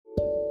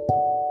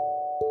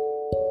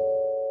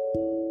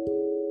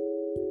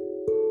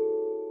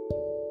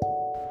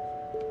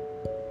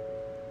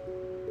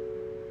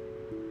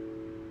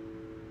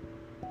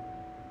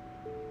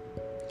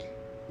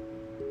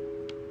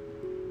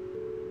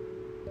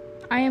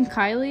I am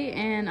Kiley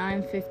and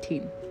I'm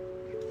 15.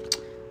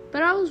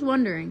 But I was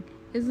wondering,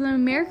 is the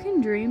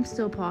American dream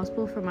still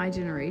possible for my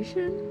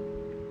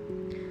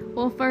generation?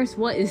 Well, first,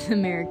 what is the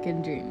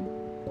American dream?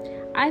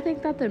 I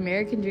think that the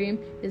American dream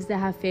is to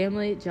have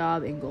family,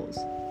 job, and goals.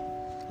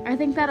 I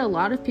think that a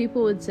lot of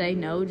people would say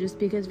no just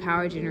because of how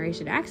our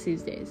generation acts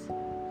these days.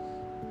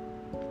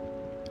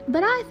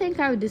 But I think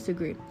I would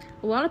disagree.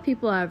 A lot of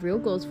people have real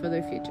goals for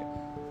their future.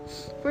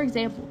 For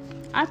example,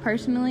 I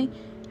personally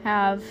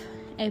have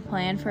a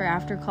plan for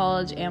after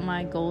college and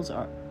my goals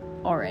are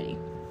already.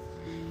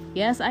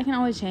 Yes, I can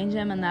always change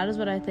them, and that is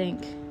what I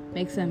think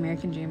makes the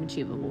American dream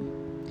achievable.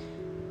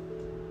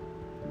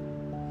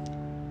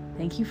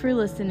 Thank you for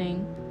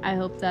listening. I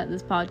hope that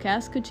this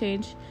podcast could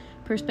change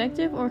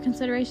perspective or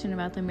consideration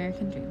about the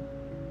American dream.